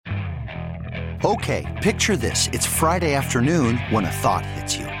Okay, picture this. It's Friday afternoon when a thought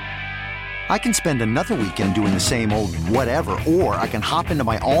hits you. I can spend another weekend doing the same old whatever, or I can hop into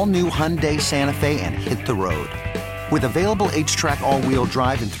my all-new Hyundai Santa Fe and hit the road. With available H-Track all-wheel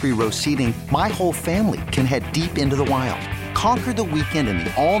drive and 3-row seating, my whole family can head deep into the wild. Conquer the weekend in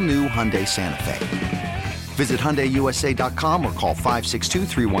the all-new Hyundai Santa Fe. Visit HyundaiUSA.com or call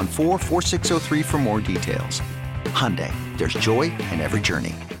 562-314-4603 for more details. Hyundai, there's joy in every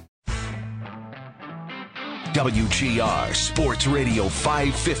journey. WGR Sports Radio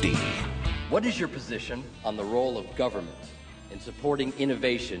 550. What is your position on the role of government in supporting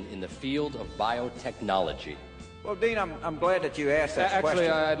innovation in the field of biotechnology? Well, Dean, I'm glad that you asked that question. Actually,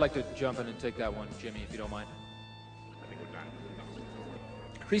 I'd like to jump in and take that one, Jimmy, if you don't mind.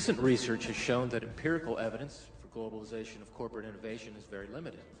 Recent research has shown that empirical evidence for globalization of corporate innovation is very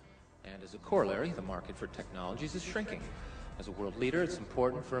limited. And as a corollary, the market for technologies is shrinking. As a world leader, it's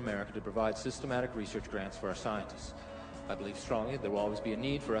important for America to provide systematic research grants for our scientists. I believe strongly there will always be a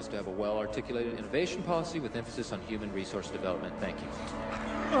need for us to have a well-articulated innovation policy with emphasis on human resource development. Thank you.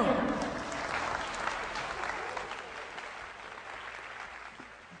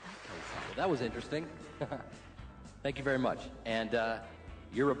 That was interesting. Thank you very much. And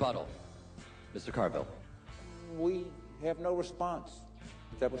your rebuttal, Mr. Carville. We have no response.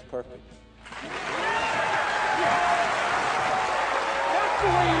 That was perfect. That's the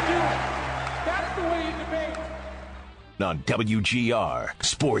way you do it. That's the way you debate. On WGR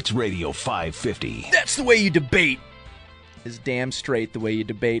Sports Radio 550. That's the way you debate. Is damn straight the way you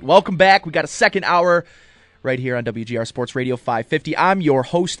debate. Welcome back. We got a second hour right here on WGR Sports Radio 550. I'm your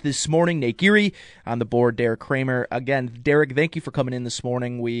host this morning, Nate Geary. On the board, Derek Kramer. Again, Derek, thank you for coming in this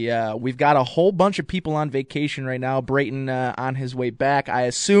morning. We've got a whole bunch of people on vacation right now. Brayton on his way back. I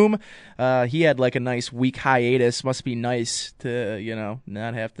assume he had like a nice week hiatus. Must be nice to,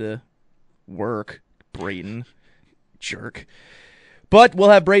 not have to work. Brayton. Jerk. But we'll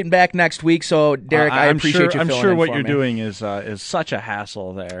have Brayton back next week, so Derek, I appreciate you filling in. I'm sure what for you're me. doing is such a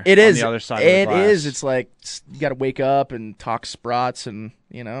hassle there. It is. On the other side of the glass. It is. It's like you got to wake up and talk Sprots, and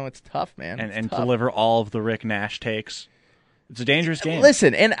it's tough, man. And tough. deliver all of the Rick Nash takes. It's a dangerous game.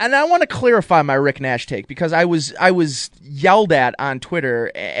 Listen, and I want to clarify my Rick Nash take because I was yelled at on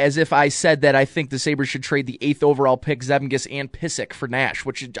Twitter as if I said that I think the Sabres should trade the 8th overall pick Zemgus and Pissick for Nash,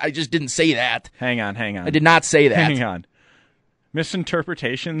 which I just didn't say that. Hang on. I did not say that. Hang on.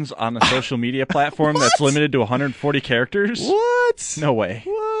 Misinterpretations on a social media platform that's limited to 140 characters? What? No way.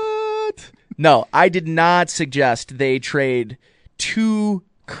 What? No, I did not suggest they trade 2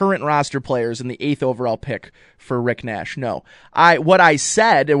 current roster players in the 8th overall pick for Rick Nash. No. What I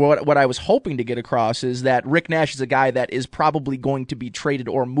said, and what I was hoping to get across is that Rick Nash is a guy that is probably going to be traded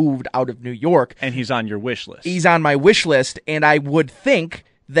or moved out of New York. And he's on your wish list. He's on my wish list, and I would think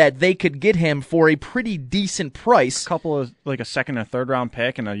that they could get him for a pretty decent price. A couple of, like a second or third round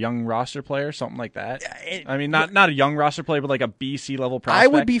pick and a young roster player, something like that. I mean, not a young roster player, but like a BC level prospect. I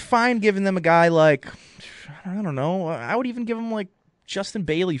would be fine giving them a guy like, I don't know, I would even give him like Justin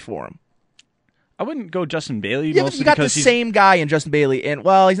Bailey for him. I wouldn't go Justin Bailey. Yeah, but you got the same guy in Justin Bailey, and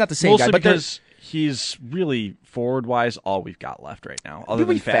well, he's not the same guy, but because he's really forward wise all we've got left right now, other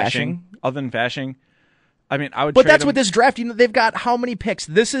than Fashing. I mean, I would. But that's him. what this draft. They've got how many picks?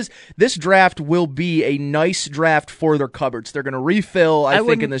 This draft will be a nice draft for their cupboards. They're going to refill. I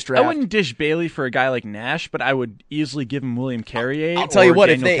think in this draft. I wouldn't dish Bailey for a guy like Nash, but I would easily give him William Carrier. I'll tell you what.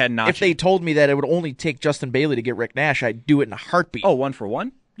 Daniel if they told me that it would only take Justin Bailey to get Rick Nash, I'd do it in a heartbeat. Oh, 1 for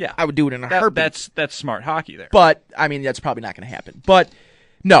 1. Yeah, I would do it in a heartbeat. That's smart hockey there. But I mean, that's probably not going to happen. But.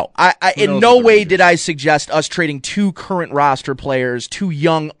 No, I in no way did I suggest us trading 2 current roster players, 2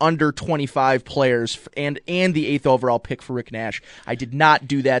 young under 25 players, and the 8th overall pick for Rick Nash. I did not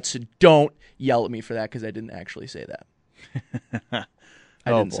do that, so don't yell at me for that because I didn't actually say that.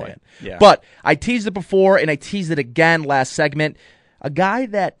 I didn't say it. Yeah. But I teased it before, and I teased it again last segment. A guy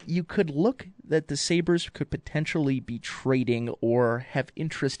that you could look that the Sabres could potentially be trading or have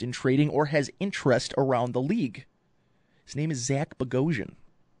interest in trading or has interest around the league. His name is Zach Bogosian.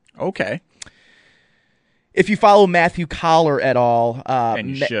 Okay. If you follow Matthew Collar at all,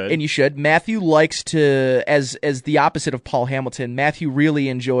 and you should, Matthew likes to, as the opposite of Paul Hamilton, Matthew really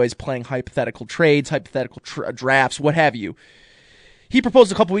enjoys playing hypothetical trades, hypothetical drafts, what have you. He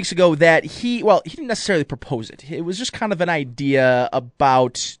proposed a couple weeks ago that he didn't necessarily propose it. It was just kind of an idea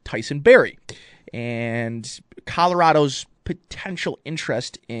about Tyson Barrie and Colorado's potential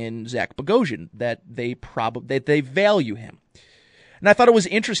interest in Zach Bogosian, that they value him. And I thought it was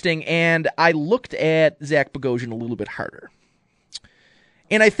interesting, and I looked at Zach Bogosian a little bit harder.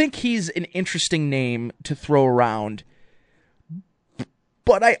 And I think he's an interesting name to throw around.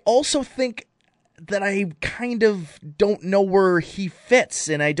 But I also think that I kind of don't know where he fits,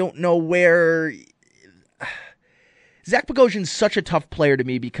 and I don't know where... Zach Bogosian's such a tough player to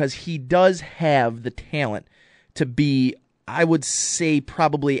me because he does have the talent to be, I would say,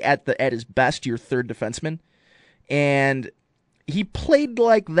 probably at his best, your third defenseman. And he played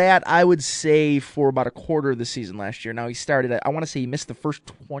like that, I would say, for about a quarter of the season last year. Now, he started, I want to say he missed the first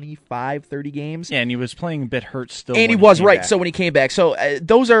 25, 30 games. Yeah, and he was playing a bit hurt still. And he was, right, so when he came back. So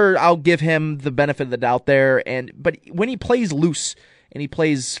those are, I'll give him the benefit of the doubt there. But when he plays loose and he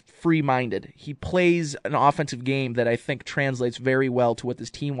plays free-minded, he plays an offensive game that I think translates very well to what this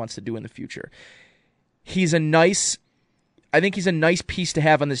team wants to do in the future. I think he's a nice piece to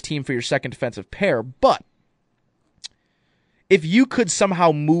have on this team for your second defensive pair, but if you could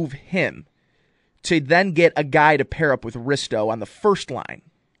somehow move him to then get a guy to pair up with Risto on the first line,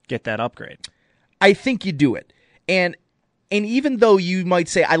 get that upgrade, I think you do it. And even though you might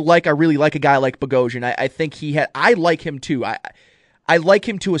say, I really like a guy like Bogosian, I think I like him too. I like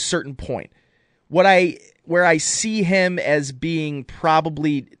him to a certain point. Where I see him as being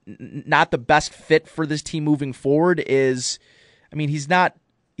probably not the best fit for this team moving forward is, I mean, he's not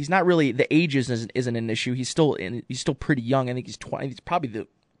really, the age isn't an issue. He's still pretty young. I think he's 20. He's probably the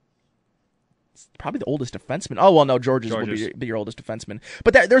oldest defenseman. Oh well, no, Georges will be your oldest defenseman.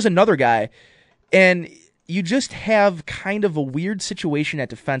 But there's another guy, and you just have kind of a weird situation at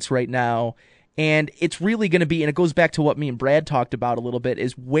defense right now. And it's really going to be, and it goes back to what me and Brad talked about a little bit,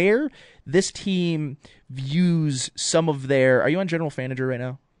 is where this team views some of their... Are you on General Manager right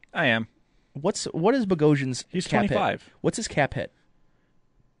now? I am. What is Bogosian's He's cap 25. hit? What's his cap hit?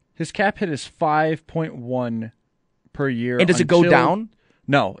 His cap hit is 5.1 per year. And does it go down?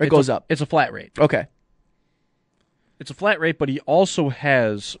 No. Or it goes up? It's a flat rate. Okay. It's a flat rate, but he also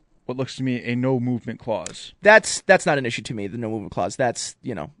has what looks to me a no movement clause. That's not an issue to me, the no movement clause. That's,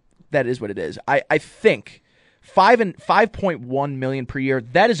 that is what it is. I think 5.1 million per year,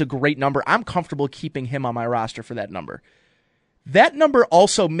 that is a great number. I'm comfortable keeping him on my roster for that number. That number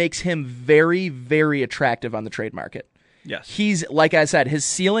also makes him very, very attractive on the trade market. Yes. He's, like I said, his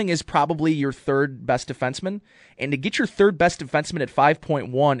ceiling is probably your third best defenseman. And to get your third best defenseman at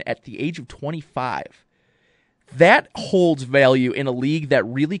 5.1 at the age of 25, that holds value in a league that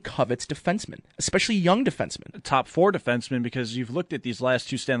really covets defensemen, especially young defensemen. Top four defensemen, because you've looked at these last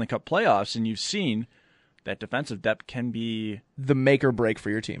two Stanley Cup playoffs and you've seen that defensive depth can be the make or break for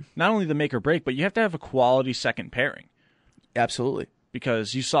your team. Not only the make or break, but you have to have a quality second pairing. Absolutely.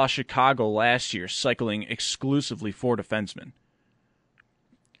 Because you saw Chicago last year cycling exclusively four defensemen.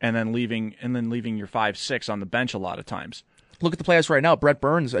 And then leaving your 5-6 on the bench a lot of times. Look at the playoffs right now. Brett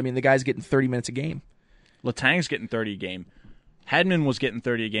Burns, I mean, the guy's getting 30 minutes a game. Letang's getting 30 a game. Hedman was getting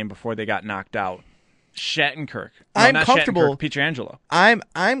 30 a game before they got knocked out. Shattenkirk. I'm comfortable. Pietrangelo.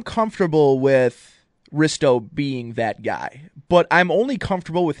 I'm comfortable with Risto being that guy, but I'm only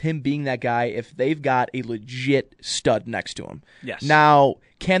comfortable with him being that guy if they've got a legit stud next to him. Yes. Now,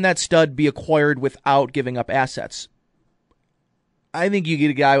 can that stud be acquired without giving up assets? I think you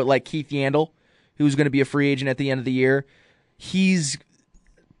get a guy like Keith Yandle, who's going to be a free agent at the end of the year. He's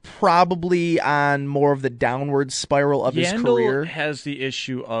probably on more of the downward spiral of his career. Yandle has the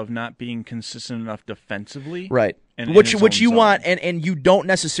issue of not being consistent enough defensively. Right. Which you want, and you don't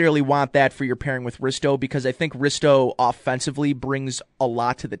necessarily want that for your pairing with Risto, because I think Risto offensively brings a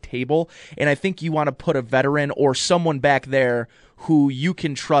lot to the table, and I think you want to put a veteran or someone back there who you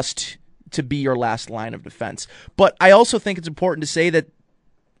can trust to be your last line of defense. But I also think it's important to say that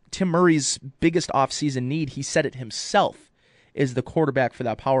Tim Murray's biggest offseason need, he said it himself, is the quarterback for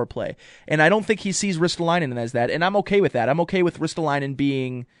that power play. And I don't think he sees Ristolainen as that, and I'm okay with that. I'm okay with Ristolainen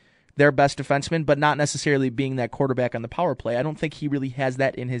being their best defenseman, but not necessarily being that quarterback on the power play. I don't think he really has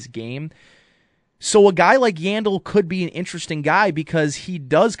that in his game. So a guy like Yandle could be an interesting guy because he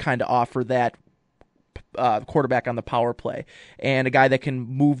does kind of offer that quarterback on the power play, and a guy that can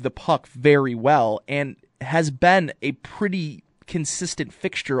move the puck very well and has been a pretty consistent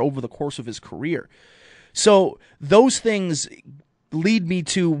fixture over the course of his career. So those things lead me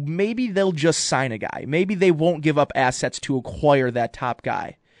to maybe they'll just sign a guy. Maybe they won't give up assets to acquire that top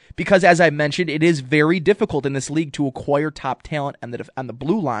guy. Because as I mentioned, it is very difficult in this league to acquire top talent on the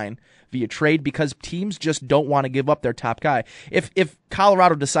blue line via trade because teams just don't want to give up their top guy. If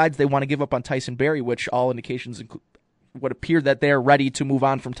Colorado decides they want to give up on Tyson Barrie, which all indications would appear that they're ready to move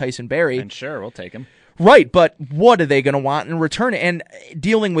on from Tyson Barrie. And sure, we'll take him. Right, but what are they going to want in return? And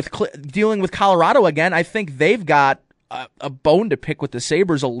dealing with Colorado again, I think they've got a bone to pick with the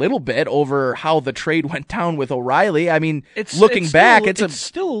Sabres a little bit over how the trade went down with O'Reilly. I mean, looking back, it's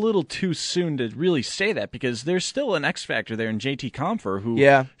still a little too soon to really say that because there's still an X factor there in JT Compher who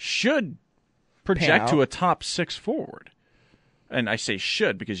should project to a top 6 forward. And I say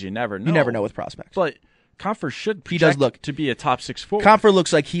should because you never know. You never know with prospects. But Compher should project he does look to be a top 6 forward. Compher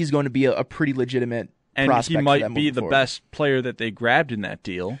looks like he's going to be a pretty legitimate and prospect. And he might be the forward. best player that they grabbed in that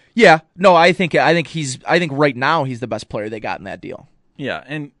deal. Yeah. No, I think right now he's the best player they got in that deal.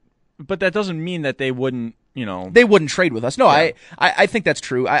 Yeah, but that doesn't mean that they wouldn't, They wouldn't trade with us. No, yeah. I think that's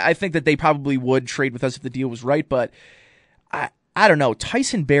true. I think that they probably would trade with us if the deal was right, but I don't know.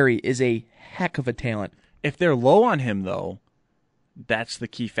 Tyson Barrie is a heck of a talent. If they're low on him, though, that's the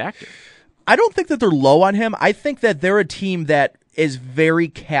key factor. I don't think that they're low on him. I think that they're a team that is very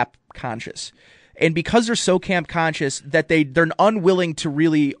cap conscious. And because they're so camp conscious that they're unwilling to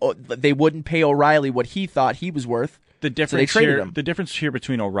really, they wouldn't pay O'Reilly what he thought he was worth. The difference here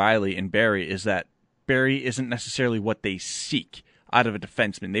between O'Reilly and Barrie is that Barrie isn't necessarily what they seek out of a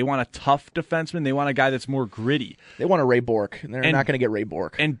defenseman. They want a tough defenseman. They want a guy that's more gritty. They want a Ray Bourque. They're not going to get Ray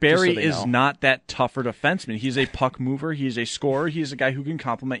Bourque. And Barrie is not that tougher defenseman. He's a puck mover. He's a scorer. He's a guy who can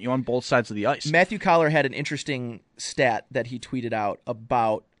complement you on both sides of the ice. Matthew Collar had an interesting stat that he tweeted out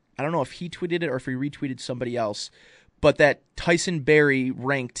about, I don't know if he tweeted it or if he retweeted somebody else, but that Tyson Barrie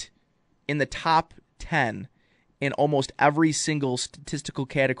ranked in the top 10 in almost every single statistical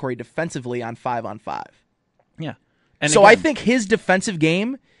category defensively on 5-on-5. Yeah. And so again, I think his defensive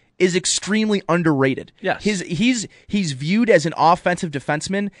game is extremely underrated. Yes. He's viewed as an offensive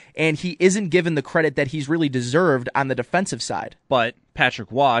defenseman, and he isn't given the credit that he's really deserved on the defensive side. But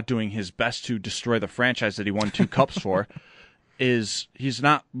Patrick Waugh, doing his best to destroy the franchise that he won 2 cups for, he's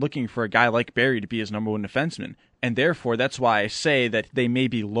not looking for a guy like Barrie to be his number 1 defenseman. And therefore, that's why I say that they may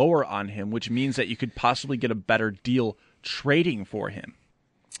be lower on him, which means that you could possibly get a better deal trading for him.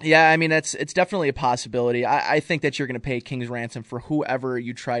 Yeah, I mean, it's definitely a possibility. I think that you're going to pay King's ransom for whoever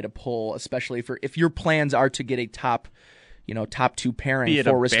you try to pull, especially if your plans are to get a top 2 pairing be it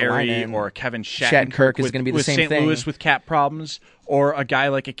for a Barrie Ristolainen or a Kevin Shattenkirk is going to be the same St. thing. Louis with cap problems, or a guy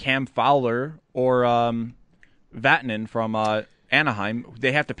like a Cam Fowler or Vatanen from Anaheim.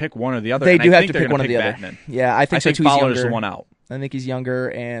 They have to pick one or the other. They do have to pick one or pick the other. Vatanen. Yeah, I think so too. Fowler's the one out. I think he's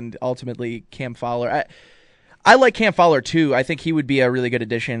younger, and ultimately Cam Fowler. I like Cam Fowler too. I think he would be a really good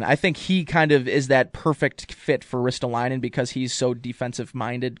addition. I think he kind of is that perfect fit for Ristolainen because he's so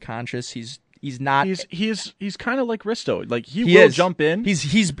defensive-minded, conscious. He's not. He's kind of like Risto. Like he will jump in.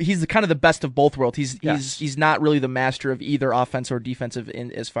 He's the kind of the best of both worlds. He's not really the master of either offense or defensive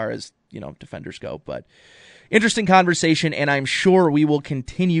in as far as defenders go. But interesting conversation, and I'm sure we will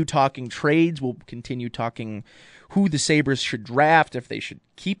continue talking trades. We'll continue talking who the Sabres should draft, if they should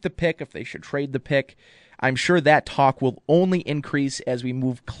keep the pick, if they should trade the pick. I'm sure that talk will only increase as we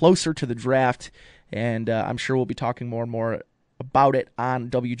move closer to the draft, and I'm sure we'll be talking more and more about it on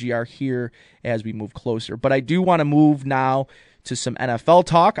WGR here as we move closer. But I do want to move now to some NFL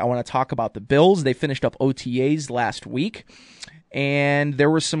talk. I want to talk about the Bills. They finished up OTAs last week, and there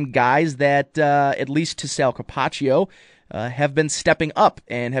were some guys that, at least to Sal Capaccio, have been stepping up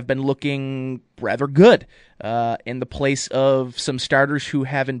and have been looking rather good in the place of some starters who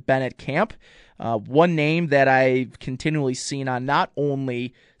haven't been at camp. One name that I've continually seen on not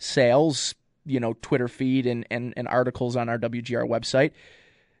only Sal's, Twitter feed and articles on our WGR website,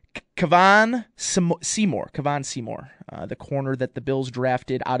 Kevon Seymour, the corner that the Bills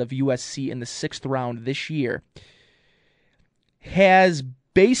drafted out of USC in the 6th round this year, has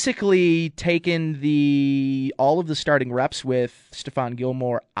basically taken all of the starting reps with Stephon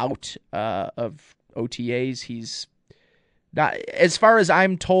Gilmore out of OTAs. He's not, as far as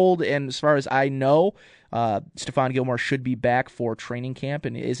I'm told and as far as I know, Stephon Gilmore should be back for training camp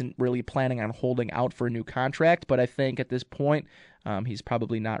and isn't really planning on holding out for a new contract. But I think at this point, he's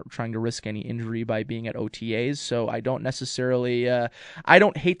probably not trying to risk any injury by being at OTAs. So I don't necessarily, I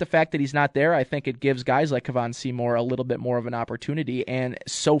don't hate the fact that he's not there. I think it gives guys like Kevon Seymour a little bit more of an opportunity. And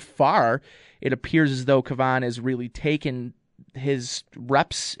so far, it appears as though Kevon has really taken his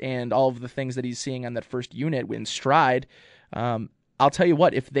reps and all of the things that he's seeing on that first unit in stride. I'll tell you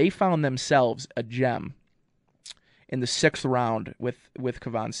what, if they found themselves a gem in the 6th round with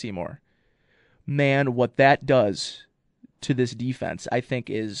Kevon Seymour, man, what that does to this defense, I think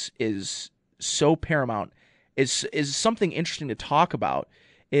is so paramount. Is something interesting to talk about.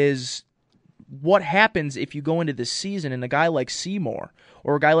 Is what happens if you go into this season and a guy like Seymour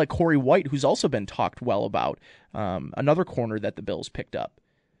or a guy like Corey White, who's also been talked well about, another corner that the Bills picked up.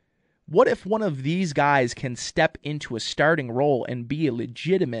 What if one of these guys can step into a starting role and be a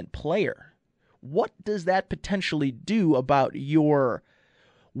legitimate player? What does that potentially do about your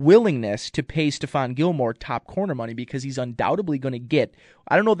willingness to pay Stephon Gilmore top corner money? Because he's undoubtedly going to get,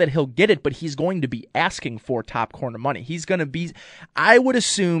 I don't know that he'll get it, but he's going to be asking for top corner money. He's going to be, I would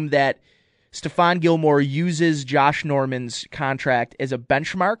assume that Stephon Gilmore uses Josh Norman's contract as a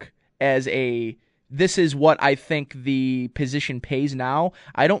benchmark, as this is what I think the position pays now.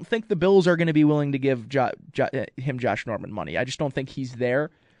 I don't think the Bills are going to be willing to give him Josh Norman money. I just don't think he's there.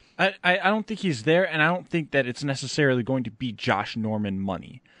 I don't think he's there, and I don't think that it's necessarily going to be Josh Norman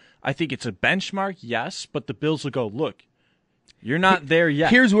money. I think it's a benchmark, yes, but the Bills will go, look, you're not there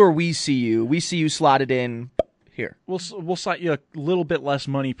yet. Here's where we see you. We see you slotted in here. We'll slot you a little bit less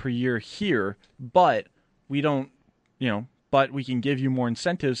money per year here, but we don't, but we can give you more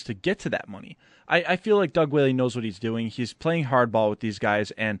incentives to get to that money. I feel like Doug Whaley knows what he's doing. He's playing hardball with these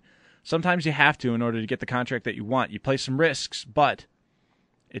guys, and sometimes you have to in order to get the contract that you want. You play some risks, but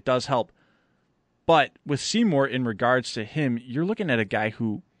it does help. But with Seymour, in regards to him, you're looking at a guy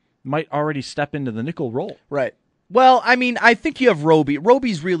who might already step into the nickel role. Right. Well, I mean, I think you have Roby.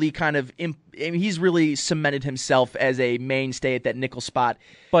 Roby's really he's really cemented himself as a mainstay at that nickel spot.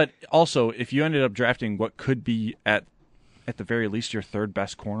 But also, if you ended up drafting what could be at the very least your third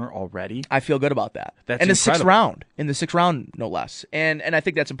best corner already, I feel good about that. That's in the incredible. in the sixth round, no less. And I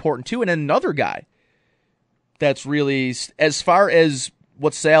think that's important too. And another guy that's really, as far as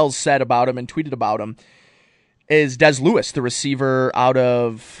what Sales said about him and tweeted about him, is Des Lewis, the receiver out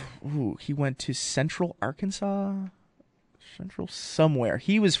of, he went to Central Arkansas? Central somewhere.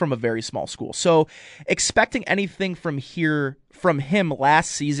 He was from a very small school. So expecting anything from him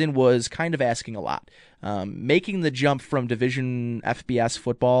last season was kind of asking a lot. Making the jump from Division FBS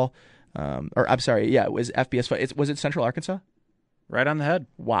football, it was FBS. Was it Central Arkansas? Right on the head.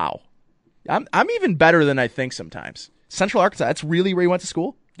 Wow. I'm even better than I think sometimes. Central Arkansas, that's really where he went to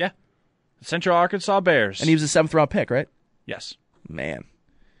school? Yeah. Central Arkansas Bears. And he was a 7th round pick, right? Yes. Man.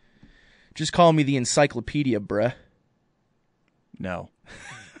 Just call me the encyclopedia, bruh. No.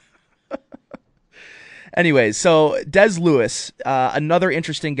 Anyways, so Des Lewis, another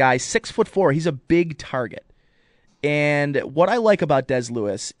interesting guy, 6'4". He's a big target. And what I like about Des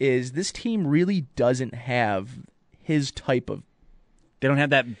Lewis is this team really doesn't have his type of. They don't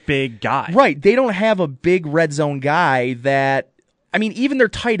have that big guy. Right. They don't have a big red zone guy that. I mean, even their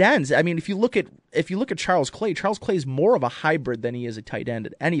tight ends. I mean, if you look at Charles Clay is more of a hybrid than he is a tight end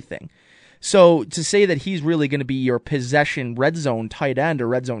at anything. So to say that he's really going to be your possession red zone tight end or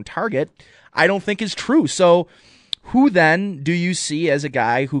red zone target, I don't think is true. So who then do you see as a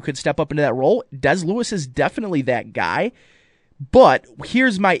guy who could step up into that role? Des Lewis is definitely that guy. But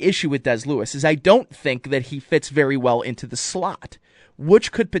here's my issue with Des Lewis is I don't think that he fits very well into the slot,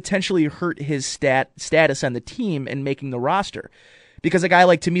 which could potentially hurt his status on the team and making the roster. Because a guy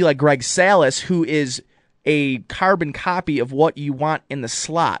like Greg Salas, who is a carbon copy of what you want in the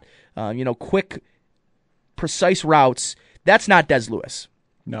slot, quick, precise routes, that's not Des Lewis.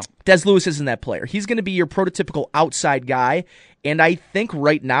 No. Des Lewis isn't that player. He's going to be your prototypical outside guy, and I think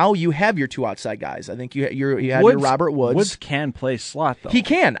right now you have your two outside guys. I think you have your Robert Woods. Woods can play slot, though. He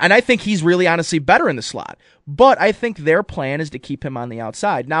can, and I think he's really honestly better in the slot. But I think their plan is to keep him on the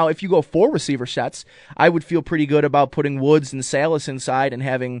outside. Now, if you go 4 receiver sets, I would feel pretty good about putting Woods and Salas inside and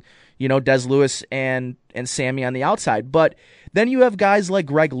having, Des Lewis and Sammy on the outside. But then you have guys like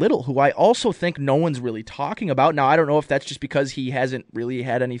Greg Little, who I also think no one's really talking about. Now, I don't know if that's just because he hasn't really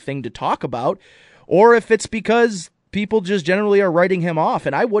had anything to talk about, or if it's because people just generally are writing him off,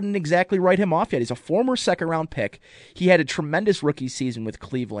 and I wouldn't exactly write him off yet. He's a former second-round pick. He had a tremendous rookie season with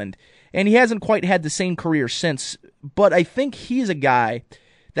Cleveland, and he hasn't quite had the same career since, but I think he's a guy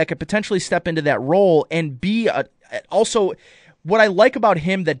that could potentially step into that role and be also. What I like about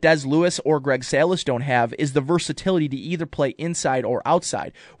him that Des Lewis or Greg Salas don't have is the versatility to either play inside or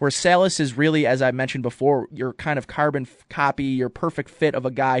outside, where Salas is really, as I mentioned before, your kind of carbon copy, your perfect fit of a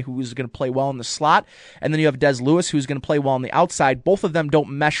guy who's going to play well in the slot, and then you have Des Lewis who's going to play well on the outside. Both of them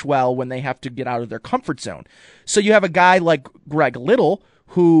don't mesh well when they have to get out of their comfort zone. So you have a guy like Greg Little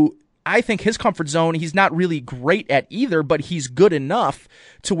who I think his comfort zone, he's not really great at either, but he's good enough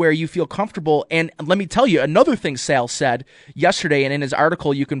to where you feel comfortable. And let me tell you, another thing Sal said yesterday, and in his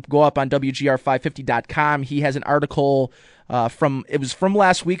article, you can go up on WGR550.com. He has an article it was from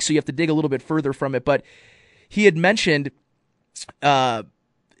last week, so you have to dig a little bit further from it. But he had mentioned, as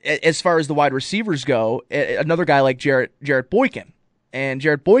far as the wide receivers go, another guy like Jarrett Boykin. And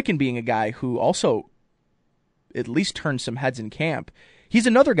Jarrett Boykin being a guy who also at least turned some heads in camp. He's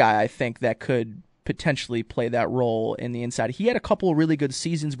another guy I think that could potentially play that role in the inside. He had a couple of really good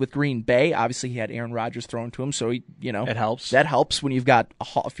seasons with Green Bay. Obviously, he had Aaron Rodgers thrown to him, so it helps. That helps when you've got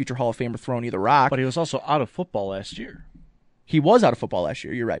a future Hall of Famer throwing you the rock. But he was also out of football last year. He was out of football last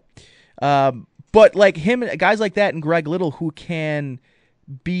year. You're right. But like him, guys like that, and Greg Little, who can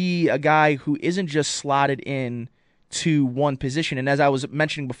be a guy who isn't just slotted in to one position. And as I was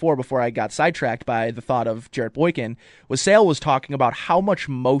mentioning before I got sidetracked by the thought of Jarrett Boykin, Sale was talking about how much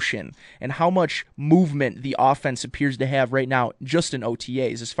motion and how much movement the offense appears to have right now just in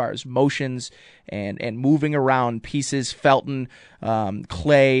OTAs as far as motions and moving around pieces. Felton,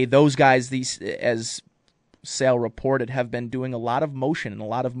 Clay, those guys, these, as Sale reported, have been doing a lot of motion and a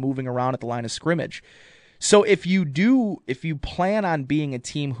lot of moving around at the line of scrimmage. So if you plan on being a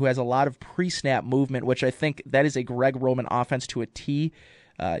team who has a lot of pre-snap movement, which I think that is a Greg Roman offense to a T,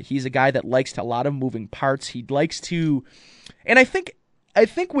 he's a guy that likes a lot of moving parts. He likes to, and I think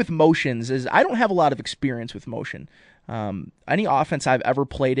with motions is I don't have a lot of experience with motion. Any offense I've ever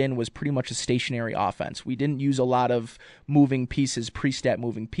played in was pretty much a stationary offense. We didn't use a lot of moving pieces, pre-snap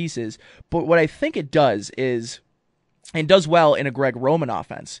moving pieces. But what I think it does is, and does well in a Greg Roman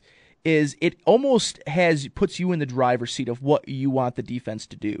offense, is it almost puts you in the driver's seat of what you want the defense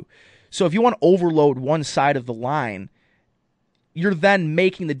to do. So if you want to overload one side of the line, you're then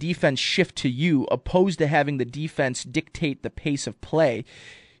making the defense shift to you, opposed to having the defense dictate the pace of play.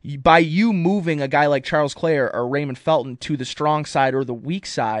 By you moving a guy like Charles Clay or Raymond Felton to the strong side or the weak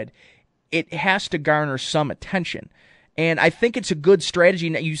side, it has to garner some attention. And I think it's a good strategy.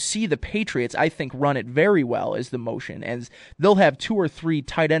 Now, you see the Patriots, I think, run it very well as the motion, as they'll have 2 or 3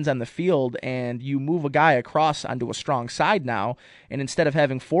 tight ends on the field, and you move a guy across onto a strong side now, and instead of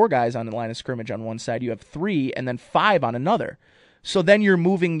having 4 guys on the line of scrimmage on one side, you have 3 and then 5 on another. So then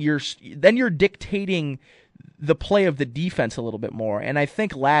you're dictating the play of the defense a little bit more. And I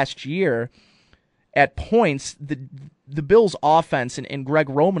think last year, at points, the Bills' offense and Greg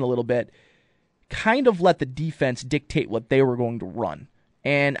Roman a little bit kind of let the defense dictate what they were going to run.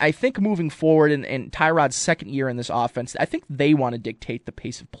 And I think moving forward in Tyrod's second year in this offense, I think they want to dictate the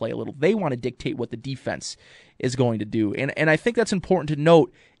pace of play a little. They want to dictate what the defense is going to do. And I think that's important to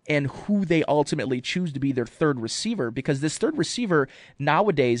note in who they ultimately choose to be their third receiver, because this third receiver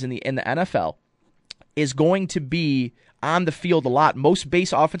nowadays in the NFL is going to be on the field a lot. Most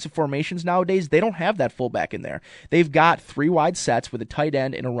base offensive formations nowadays, they don't have that fullback in there. They've got 3 wide sets with a tight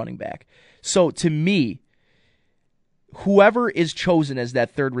end and a running back. So to me, whoever is chosen as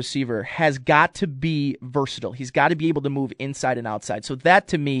that third receiver has got to be versatile. He's got to be able to move inside and outside. So that,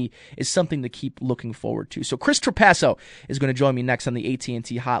 to me, is something to keep looking forward to. So Chris Trapasso is going to join me next on the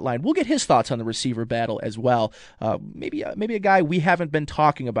AT&T hotline. We'll get his thoughts on the receiver battle as well. Maybe a guy we haven't been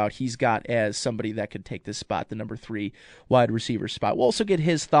talking about he's got as somebody that could take this spot, the number 3 wide receiver spot. We'll also get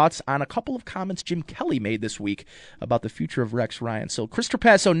his thoughts on a couple of comments Jim Kelly made this week about the future of Rex Ryan. So Chris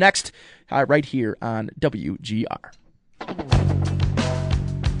Trapasso next, right here on WGR.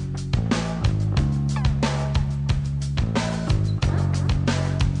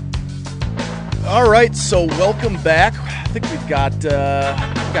 All right, so welcome back. I think we've got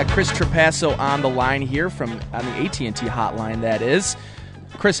Chris Trapasso on the line here on the AT&T hotline. That is,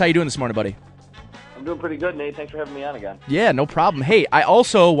 Chris. How you doing this morning, buddy? I'm doing pretty good, Nate. Thanks for having me on again. Yeah, no problem. Hey, I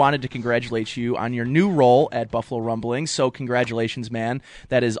also wanted to congratulate you on your new role at Buffalo Rumblings. So congratulations, man.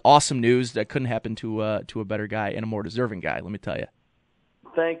 That is awesome news. That couldn't happen to a better guy and a more deserving guy, let me tell you.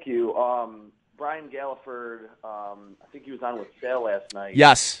 Thank you. Brian Galliford, I think he was on with Sale last night.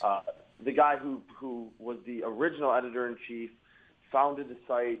 Yes. The guy who was the original editor-in-chief, founded the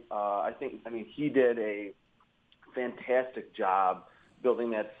site. He did a fantastic job building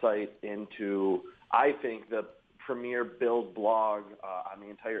that site into, I think, the premier Bills blog on the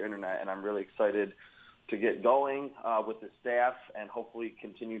entire internet, and I'm really excited to get going with the staff and hopefully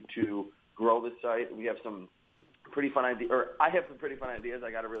continue to grow the site. We have some pretty fun ideas, or I have some pretty fun ideas. I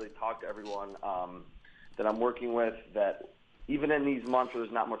got to really talk to everyone that I'm working with, that even in these months where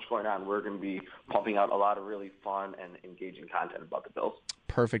there's not much going on, we're going to be pumping out a lot of really fun and engaging content about the Bills.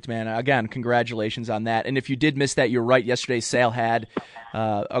 Perfect, man. Again, congratulations on that. And if you did miss that, you're right. Yesterday, Sale had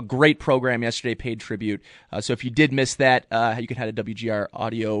a great program yesterday, paid tribute. So if you did miss that, you can head to WGR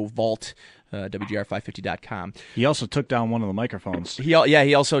Audio Vault, WGR550.com. He also took down one of the microphones. He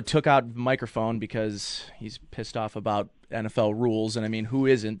also took out the microphone because he's pissed off about NFL rules. And, I mean, who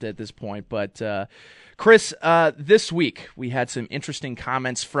isn't at this point? But, Chris, this week we had some interesting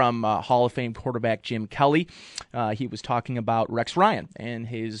comments from Hall of Fame quarterback Jim Kelly. He was talking about Rex Ryan and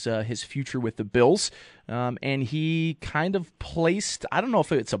his future with the Bills. And he kind of placed, I don't know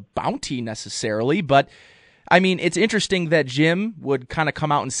if it's a bounty necessarily, but I mean, it's interesting that Jim would kind of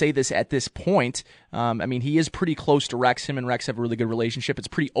come out and say this at this point. I mean, he is pretty close to Rex. Him and Rex have a really good relationship. It's a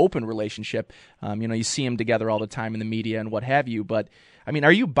pretty open relationship. You see them together all the time in the media and what have you. But, I mean,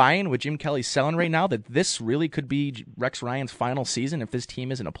 are you buying what Jim Kelly's selling right now, that this really could be Rex Ryan's final season if this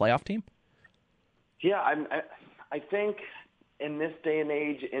team isn't a playoff team? Yeah, I think in this day and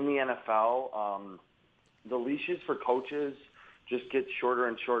age in the NFL, the leashes for coaches just get shorter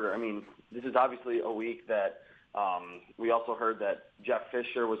and shorter. I mean, this is obviously a week that we also heard that Jeff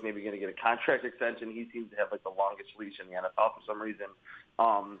Fisher was maybe going to get a contract extension. He seems to have like the longest leash in the NFL for some reason.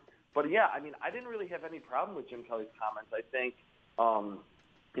 But yeah, I mean, I didn't really have any problem with Jim Kelly's comments. I think,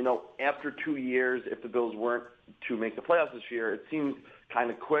 after 2 years, if the Bills weren't to make the playoffs this year, it seemed kind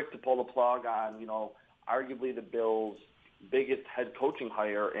of quick to pull the plug on, arguably the Bills' biggest head coaching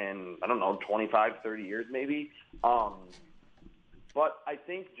hire in, 25, 30 years maybe. But I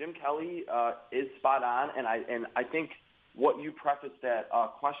think Jim Kelly is spot on, and I think what you prefaced that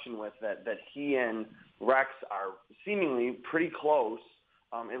question with, that he and Rex are seemingly pretty close,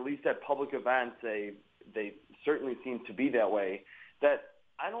 at least at public events, they certainly seem to be that way, that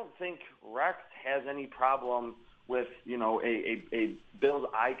I don't think Rex has any problem with, a Bills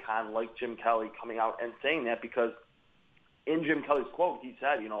icon like Jim Kelly coming out and saying that, because in Jim Kelly's quote, he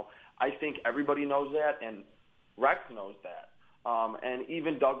said, I think everybody knows that, and Rex knows that. And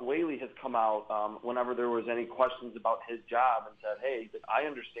even Doug Whaley has come out whenever there was any questions about his job and said, hey, I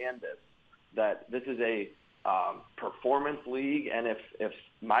understand this, that this is a performance league, and if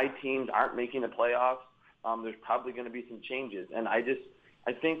my teams aren't making the playoffs, there's probably going to be some changes. And I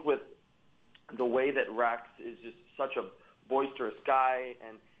think with the way that Rex is just such a boisterous guy,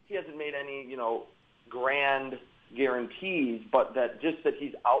 and he hasn't made any, grand guarantees, but that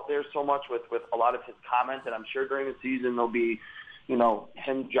he's out there so much with a lot of his comments, and I'm sure during the season there'll be,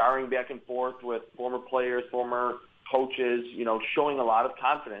 him jarring back and forth with former players, former coaches, showing a lot of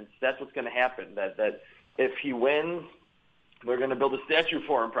confidence. That's what's going to happen, that if he wins, they're going to build a statue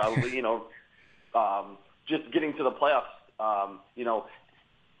for him probably, just getting to the playoffs,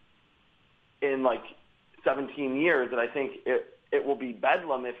 in like 17 years, that I think it will be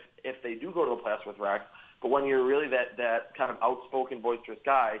bedlam if they do go to the playoffs with Rex. But when you're really that kind of outspoken, boisterous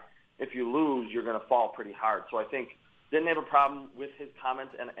guy, if you lose, you're going to fall pretty hard. So I think didn't have a problem with his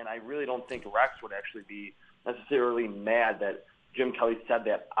comments, and I really don't think Rex would actually be necessarily mad that Jim Kelly said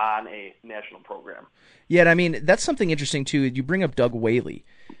that on a national program. Yeah, I mean, that's something interesting, too. You bring up Doug Whaley,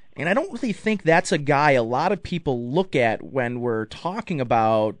 and I don't really think that's a guy a lot of people look at when we're talking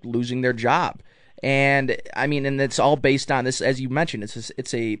about losing their job. And, I mean, and it's all based on this, as you mentioned,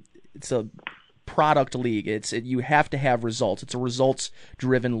 it's a product league. You have to have results. It's a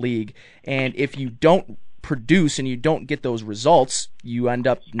results-driven league. And if you don't produce and you don't get those results, you end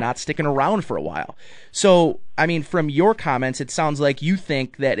up not sticking around for a while. So, I mean, from your comments, it sounds like you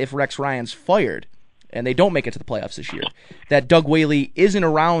think that if Rex Ryan's fired and they don't make it to the playoffs this year, that Doug Whaley isn't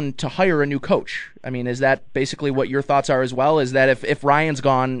around to hire a new coach. I mean, is that basically what your thoughts are as well? Is that if Ryan's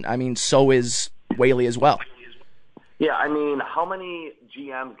gone, I mean, so is Whaley as well? Yeah, I mean, how many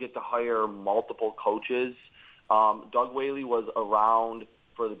GMs get to hire multiple coaches? Doug Whaley was around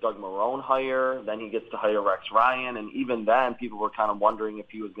for the Doug Marrone hire. Then he gets to hire Rex Ryan. And even then, people were kind of wondering if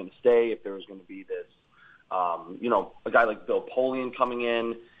he was going to stay, if there was going to be this, a guy like Bill Polian coming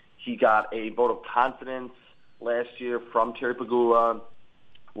in. He got a vote of confidence last year from Terry Pegula.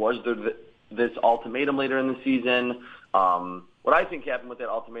 Was there this ultimatum later in the season? What I think happened with that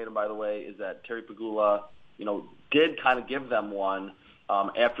ultimatum, by the way, is that Terry Pegula, did kind of give them one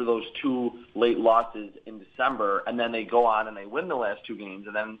after those two late losses in December, and then they go on and they win the last two games,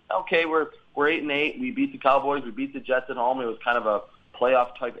 and then we're 8-8. We beat the Cowboys, we beat the Jets at home. It was kind of a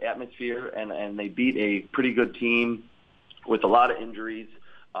playoff type atmosphere, and they beat a pretty good team with a lot of injuries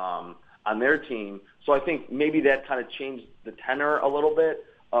on their team. So I think maybe that kind of changed the tenor a little bit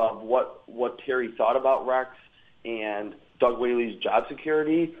of what Terry thought about Rex and Doug Whaley's job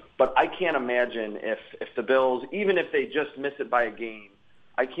security. But I can't imagine if the Bills, even if they just miss it by a game,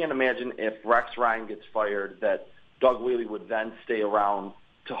 I can't imagine if Rex Ryan gets fired that Doug Whaley would then stay around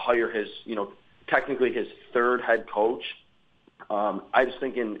to hire his, technically his third head coach. I just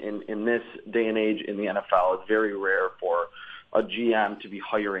think in this day and age in the NFL, it's very rare for a GM to be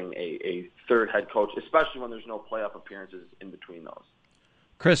hiring a third head coach, especially when there's no playoff appearances in between those.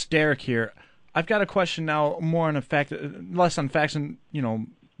 Chris, Derek here. I've got a question now, more on less on facts and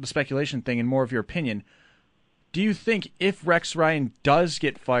the speculation thing, and more of your opinion. Do you think if Rex Ryan does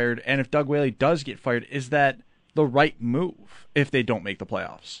get fired and if Doug Whaley does get fired, is that the right move if they don't make the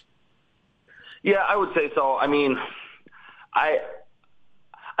playoffs? Yeah, I would say so. I mean, I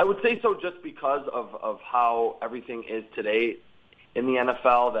would say so just because of how everything is today in the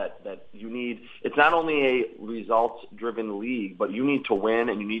NFL, that you need, it's not only a results-driven league, but you need to win,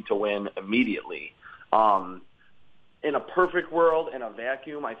 and you need to win immediately. In a perfect world, in a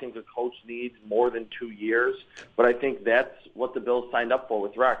vacuum, I think a coach needs more than 2 years, but I think that's what the Bills signed up for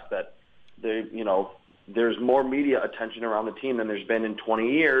with Rex, that there's more media attention around the team than there's been in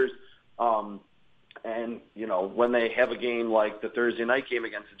 20 years. And, when they have a game like the Thursday night game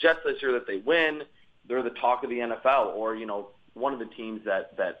against the Jets this year that they win, they're the talk of the NFL. Or, one of the teams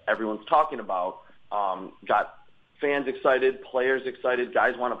that everyone's talking about got fans excited, players excited,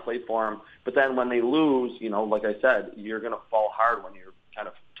 guys want to play for them. But then when they lose, like I said, you're going to fall hard when you're kind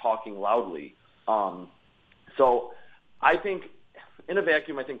of talking loudly. So I think in a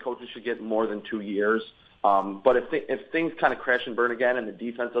vacuum, I think coaches should get more than 2 years. But if things kind of crash and burn again and the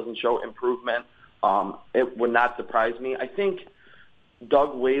defense doesn't show improvement, it would not surprise me. I think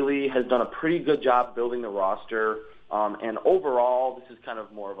Doug Whaley has done a pretty good job building the roster. And overall, this is kind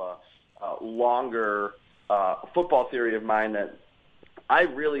of more of a longer football theory of mine, that I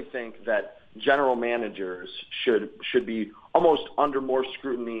really think that general managers should be almost under more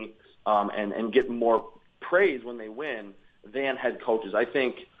scrutiny and get more praise when they win than head coaches. I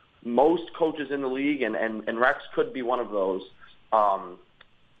think most coaches in the league, and Rex could be one of those,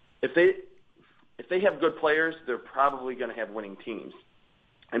 if they have good players, they're probably going to have winning teams.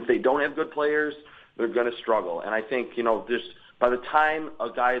 And if they don't have good players, they're going to struggle. And I think, just by the time a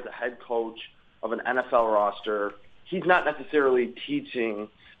guy is a head coach of an NFL roster, he's not necessarily teaching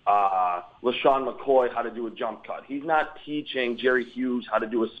LaShawn McCoy how to do a jump cut. He's not teaching Jerry Hughes how to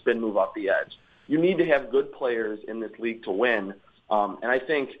do a spin move off the edge. You need to have good players in this league to win. And I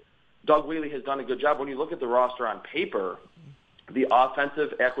think Doug Whaley has done a good job. When you look at the roster on paper, the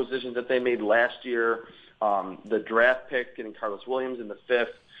offensive acquisitions that they made last year, the draft pick, getting Carlos Williams in the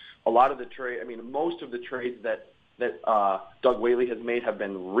 5th, a lot of the most of the trades that Doug Whaley has made have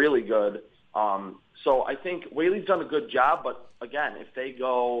been really good. So I think Whaley's done a good job, but again, if they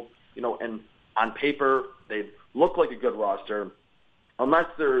go, and on paper they look like a good roster, unless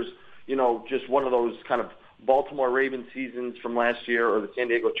there's, just one of those kind of Baltimore Ravens seasons from last year, or the San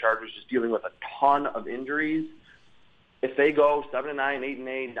Diego Chargers just dealing with a ton of injuries, if they go 7-9,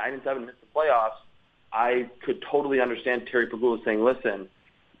 8-8, 9-7, miss the playoffs, I could totally understand Terry Pegula saying, listen,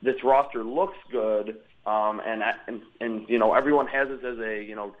 this roster looks good, and everyone has us as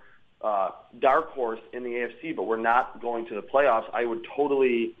a, dark horse in the AFC, but we're not going to the playoffs. I would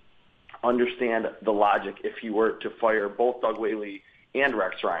totally understand the logic if he were to fire both Doug Whaley and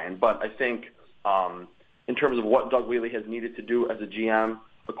Rex Ryan. But I think in terms of what Doug Whaley has needed to do as a GM,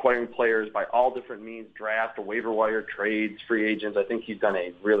 acquiring players by all different means, draft, waiver wire, trades, free agents, I think he's done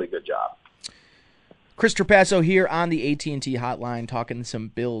a really good job. Chris Trapasso here on the AT&T hotline talking some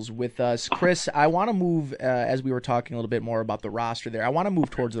Bills with us. Chris, I want to move, as we were talking a little bit more about the roster there, I want to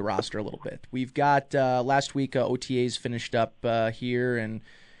move towards the roster a little bit. We've got last week OTAs finished up here, and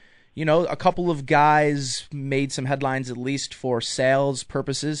a couple of guys made some headlines, at least for sales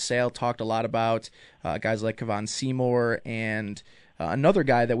purposes. Sale talked a lot about guys like Kevon Seymour, and another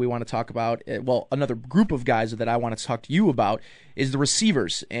guy that we want to talk about, another group of guys that I want to talk to you about is the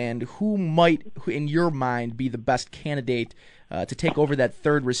receivers, and who might, in your mind, be the best candidate to take over that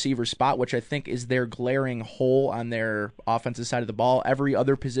third receiver spot, which I think is their glaring hole on their offensive side of the ball. Every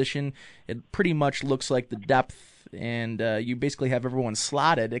other position, it pretty much looks like the depth, and you basically have everyone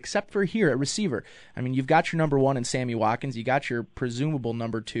slotted except for here at receiver. I mean, you've got your number 1 in Sammy Watkins, you got your presumable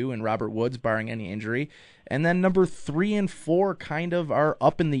number 2 in Robert Woods, barring any injury, and then number 3 and 4 kind of are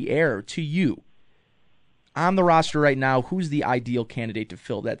up in the air. To you, on the roster right now, who's the ideal candidate to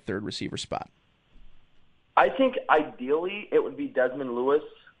fill that third receiver spot? I think ideally it would be Desmond Lewis,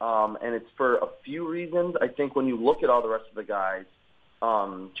 and it's for a few reasons. I think when you look at all the rest of the guys,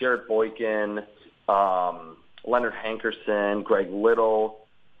 Jared Boykin, Leonard Hankerson, Greg Little,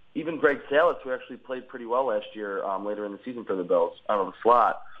 even Greg Salas, who actually played pretty well last year later in the season for the Bills out of the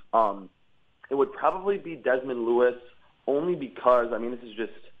slot, it would probably be Desmond Lewis, only because, this is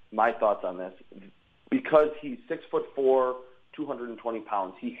just my thoughts on this, because he's 6'4", 220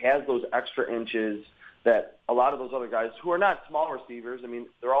 pounds. He has those extra inches that a lot of those other guys who are not small receivers,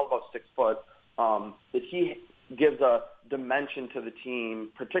 they're all about 6 foot, that he gives a dimension to the team,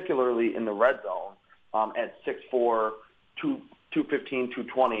 particularly in the red zone, at 6'4", 215,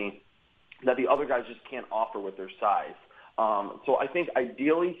 220, that the other guys just can't offer with their size. So I think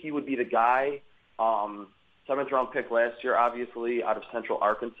ideally he would be the guy. 7th round pick last year, obviously, out of Central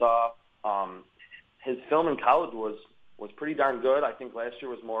Arkansas. His film in college was pretty darn good. I think last year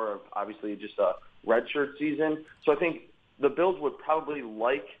was more of obviously just a redshirt season. So I think the Bills would probably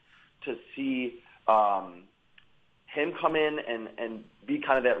like to see him come in and be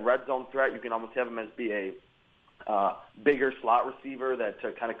kind of that red zone threat. You can almost have him as be a bigger slot receiver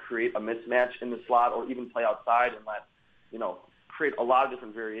to kind of create a mismatch in the slot, or even play outside and let, create a lot of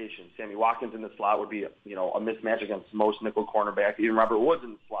different variations. Sammy Watkins in the slot would be, a mismatch against most nickel cornerbacks. Even Robert Woods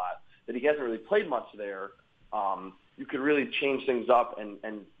in the slot, that he hasn't really played much there. you could really change things up,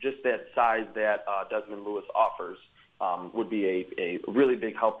 and just that size that Desmond Lewis offers would be a really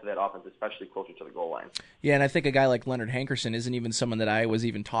big help to that offense, especially closer to the goal line. Yeah, and I think a guy like Leonard Hankerson isn't even someone that I was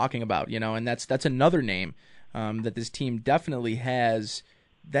even talking about, and that's another name that this team definitely has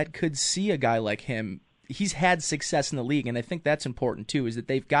that could see a guy like him. He's had success in the league, and I think that's important too, is that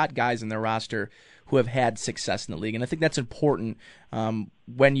they've got guys in their roster who have had success in the league. And I think that's important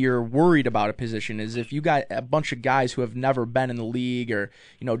when you're worried about a position, is if you got a bunch of guys who have never been in the league or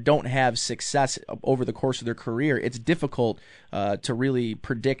don't have success over the course of their career, it's difficult to really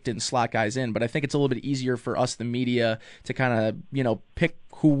predict and slot guys in. But I think it's a little bit easier for us, the media, to kind of pick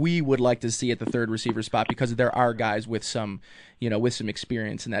who we would like to see at the third receiver spot, because there are guys with some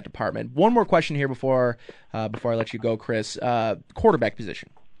experience in that department. One more question here before I let you go, Chris. Quarterback position.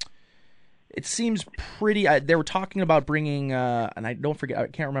 It seems pretty. They were talking about bringing, and I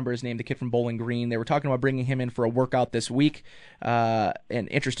can't remember his name, the kid from Bowling Green. They were talking about bringing him in for a workout this week. And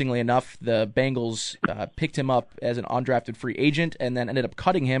interestingly enough, the Bengals picked him up as an undrafted free agent, and then ended up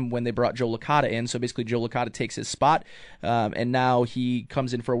cutting him when they brought Joe Licata in. So basically, Joe Licata takes his spot, and now he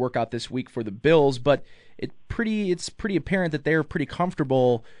comes in for a workout this week for the Bills. But it's pretty apparent that they're pretty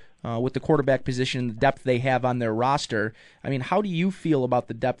comfortable with the quarterback position, the depth they have on their roster. I mean, how do you feel about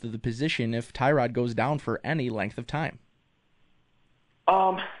the depth of the position if Tyrod goes down for any length of time?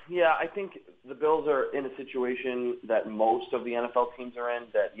 Yeah, I think the Bills are in a situation that most of the NFL teams are in,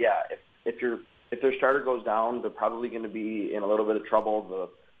 that, yeah, if their starter goes down, they're probably going to be in a little bit of trouble. The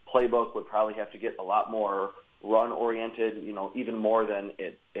playbook would probably have to get a lot more run-oriented, even more than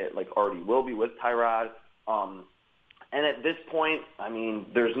it already will be with Tyrod. And at this point, I mean,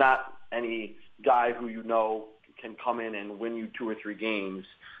 there's not any guy who can come in and win you 2 or 3 games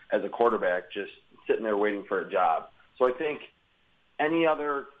as a quarterback just sitting there waiting for a job. So I think any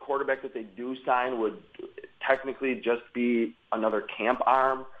other quarterback that they do sign would technically just be another camp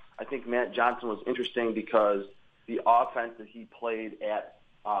arm. I think Matt Johnson was interesting because the offense that he played at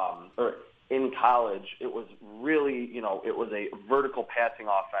or in college, it was really, it was a vertical passing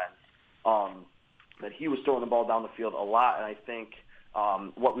offense. That he was throwing the ball down the field a lot, and I think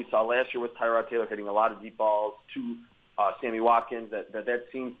what we saw last year with Tyrod Taylor hitting a lot of deep balls to Sammy Watkins, that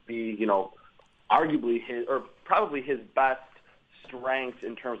seems to be, arguably probably his best strength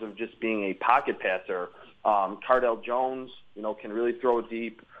in terms of just being a pocket passer. Cardell Jones, can really throw it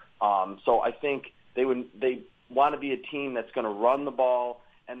deep. So I think they want to be a team that's going to run the ball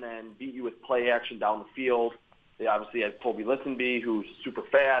and then beat you with play action down the field. They obviously have Colby Listenby, who's super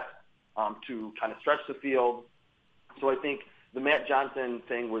fast, to kind of stretch the field. So I think the Matt Johnson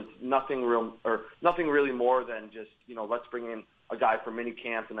thing was nothing really more than just, let's bring in a guy for mini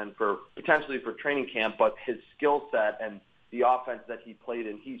camp and then potentially for training camp, but his skill set and the offense that he played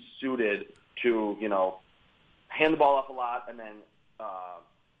in, he's suited to, hand the ball off a lot and then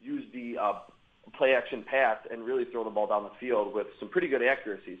use the play action pass and really throw the ball down the field with some pretty good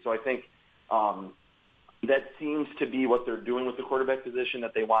accuracy. So I think that seems to be what they're doing with the quarterback position,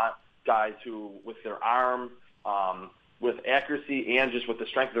 that they want guys who, with their arm, with accuracy and just with the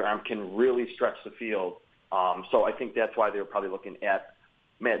strength of their arm, can really stretch the field. So I think that's why they were probably looking at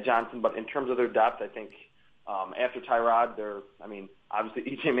Matt Johnson. But in terms of their depth, I think after Tyrod,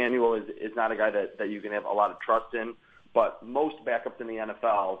 obviously E.J. Manuel is not a guy that you can have a lot of trust in, but most backups in the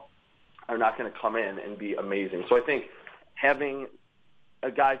NFL are not going to come in and be amazing. So I think having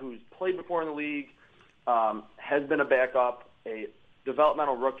a guy who's played before in the league, has been a backup, a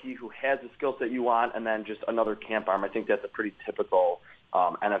developmental rookie who has the skill set you want, and then just another camp arm. I think that's a pretty typical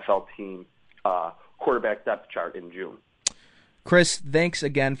NFL team quarterback depth chart in June. Chris, thanks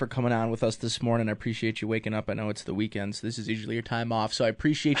again for coming on with us this morning. I appreciate you waking up. I know it's the weekend, so this is usually your time off. So I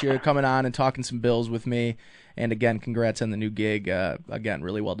appreciate you coming on and talking some Bills with me. And again, congrats on the new gig. Again,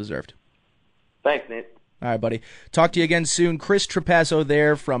 really well deserved. Thanks, Nate. All right, buddy. Talk to you again soon. Chris Trapasso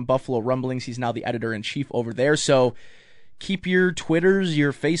there from Buffalo Rumblings. He's now the editor-in-chief over there. So keep your Twitters,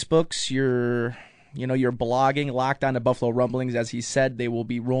 your Facebooks, your blogging locked on to Buffalo Rumblings. As he said, they will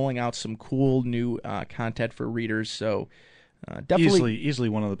be rolling out some cool new content for readers. So definitely easily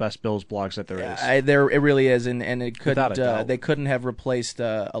one of the best Bills blogs that there is. It really is, and it couldn't they couldn't have replaced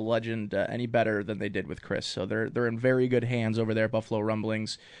a legend any better than they did with Chris. So they're in very good hands over there at Buffalo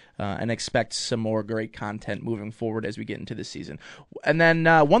Rumblings, and expect some more great content moving forward as we get into this season. And then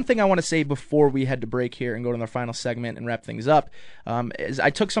one thing I want to say before we head to break here and go to the final segment and wrap things up is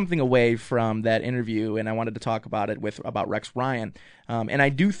I took something away from that interview, and I wanted to talk about it about Rex Ryan. And I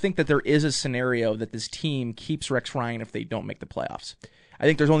do think that there is a scenario that this team keeps Rex Ryan if they don't make the playoffs. I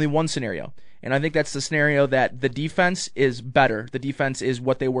think there's only one scenario, and I think that's the scenario that the defense is better. The defense is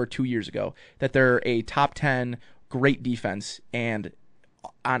what they were 2 years ago, that they're a top 10 great defense, and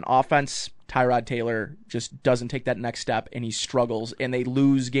on offense, Tyrod Taylor just doesn't take that next step, and he struggles, and they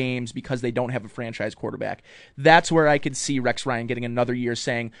lose games because they don't have a franchise quarterback. That's where I could see Rex Ryan getting another year,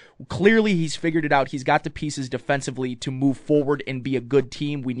 saying, clearly he's figured it out. He's got the pieces defensively to move forward and be a good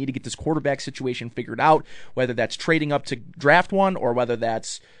team. We need to get this quarterback situation figured out, whether that's trading up to draft one or whether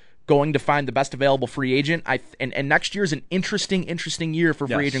that's going to find the best available free agent. And next year is an interesting year for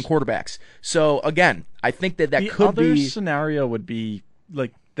free agent quarterbacks. So, again, I think that could be... The other scenario would be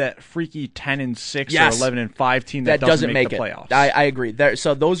like that freaky 10-6 or 11-5 team that doesn't make the playoffs. I agree.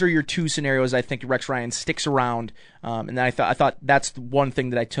 So those are your two scenarios. I think Rex Ryan sticks around, and then I thought that's the one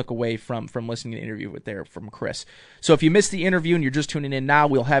thing that I took away from listening to the interview from Chris. So if you missed the interview and you're just tuning in now,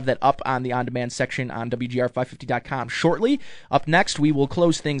 we'll have that up on the on-demand section on WGR550.com shortly. Up next, we will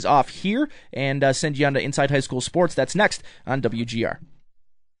close things off here and send you on to Inside High School Sports. That's next on WGR.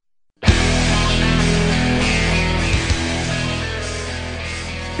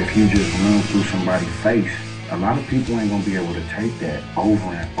 If you just run through somebody's face, a lot of people ain't gonna be able to take that over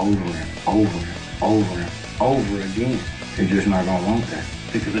and over and over and over and over again. They're just not gonna want that.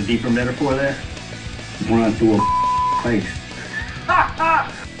 Think there's a deeper metaphor there? Run through a face.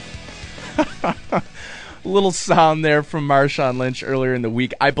 Little sound there from Marshawn Lynch earlier in the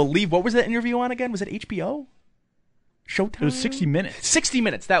week. I believe, what was that interview on again? Was it HBO? Showtime? It was 60 Minutes. 60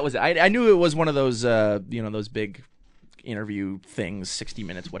 Minutes, that was it. I knew it was one of those, those big interview things, 60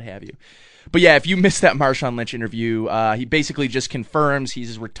 Minutes, what have you. But yeah, if you missed that Marshawn Lynch interview, he basically just confirms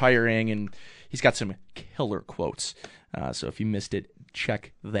he's retiring, and he's got some killer quotes. So if you missed it,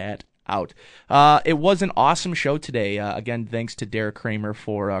 check that out. It was an awesome show today. Again, thanks to Derek Kramer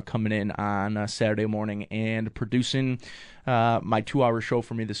for coming in on Saturday morning and producing my 2-hour show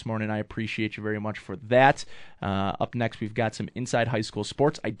for me this morning. I appreciate you very much for that. Up next, we've got some Inside High School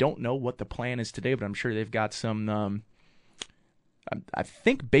Sports. I don't know what the plan is today, but I'm sure they've got some... I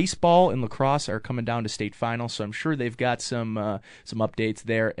think baseball and lacrosse are coming down to state finals, so I'm sure they've got some updates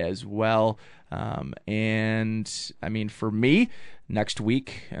there as well. And I mean, for me, next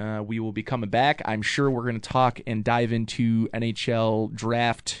week we will be coming back. I'm sure we're going to talk and dive into NHL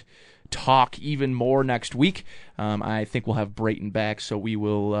draft talk even more next week. I think we'll have Brayton back, so we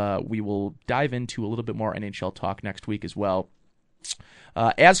will dive into a little bit more NHL talk next week as well.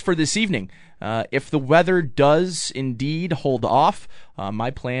 As for this evening, if the weather does indeed hold off,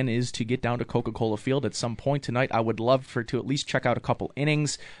 my plan is to get down to Coca-Cola Field at some point tonight. I would love to at least check out a couple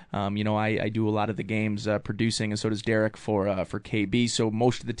innings. I do a lot of the games producing, and so does Derek for KB. So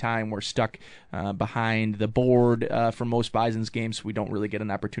most of the time we're stuck behind the board for most Bison's games, so we don't really get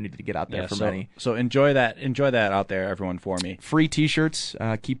an opportunity to get out there many. So enjoy that out there, everyone, for me. Free T-shirts.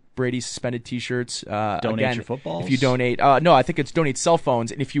 Keep Brady suspended T-shirts. Donate your footballs? If you donate, no, I think it's donate cell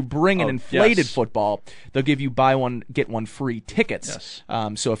phones, and if you bring an inflated football, they'll give you buy one get one free tickets. Yes.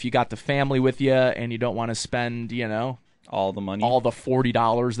 So if you got the family with you and you don't want to spend, all the money, all the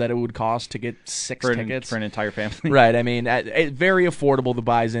 $40 that it would cost to get six tickets for an entire family, right? I mean, very affordable, the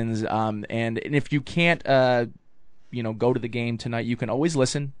Bisons. And if you can't, go to the game tonight, you can always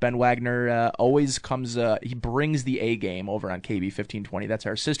listen. Ben Wagner always comes. He brings the A game over on KB 1520. That's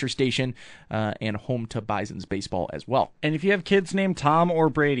our sister station and home to Bisons baseball as well. And if you have kids named Tom or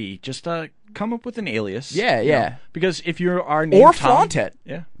Brady, just come up with an alias. Yeah. Because if you are named or Tom, flaunt it.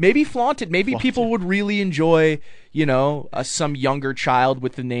 Yeah. Maybe flaunt it. Maybe people would really enjoy, some younger child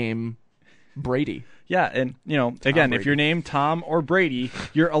with the name Brady. Yeah, and again, Brady. If you're named Tom or Brady,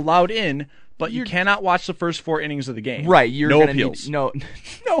 you're allowed in, but you cannot watch the first 4 innings of the game. Right. You're no gonna appeals. No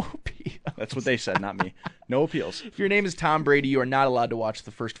appeals. That's what they said, not me. No appeals. If your name is Tom Brady, you are not allowed to watch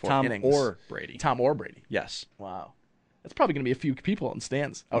the first 4 innings. Tom or Brady. Yes. Wow. That's probably going to be a few people in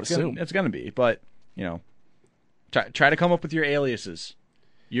stands, I would assume. It's going to be, but, try to come up with your aliases.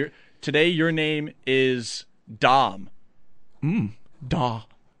 Today, your name is Dom. Dom.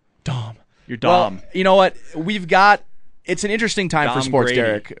 You're Dom. Well, you know what? It's an interesting time Dom for sports, Grady.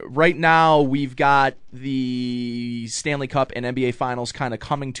 Derek. Right now, we've got the Stanley Cup and NBA Finals kind of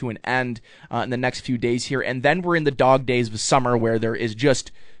coming to an end in the next few days here, and then we're in the dog days of summer where there is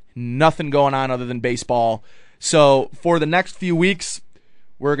just nothing going on other than baseball. So for the next few weeks,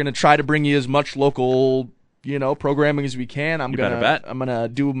 we're going to try to bring you as much local, programming as we can. I'm gonna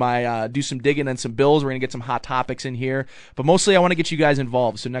do some digging and some bills. We're gonna get some hot topics in here, but mostly I want to get you guys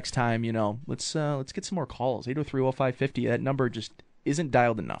involved. So next time, let's get some more calls. 803-0550. That number just isn't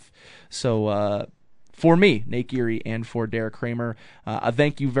dialed enough. So for me, Nate Geary, and for Derek Kramer.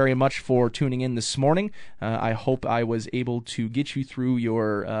 Thank you very much for tuning in this morning. I hope I was able to get you through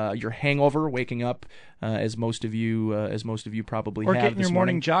your hangover, waking up as most of you probably or have getting this your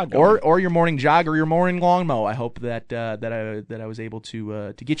morning jog going. or your morning jog or your morning lawn mow. I hope that I was able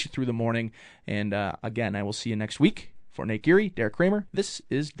to get you through the morning. And again, I will see you next week. For Nate Geary, Derek Kramer, this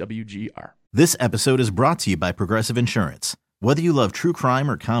is WGR. This episode is brought to you by Progressive Insurance. Whether you love true crime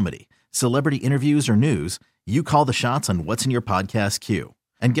or comedy, celebrity interviews or news, you call the shots on what's in your podcast queue.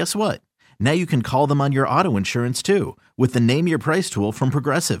 And guess what? Now you can call them on your auto insurance too with the Name Your Price tool from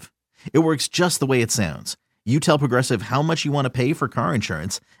Progressive. It works just the way it sounds. You tell Progressive how much you want to pay for car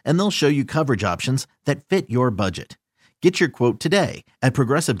insurance, and they'll show you coverage options that fit your budget. Get your quote today at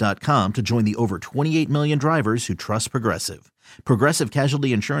Progressive.com to join the over 28 million drivers who trust Progressive. Progressive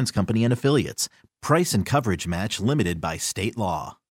Casualty Insurance Company and Affiliates. Price and coverage match limited by state law.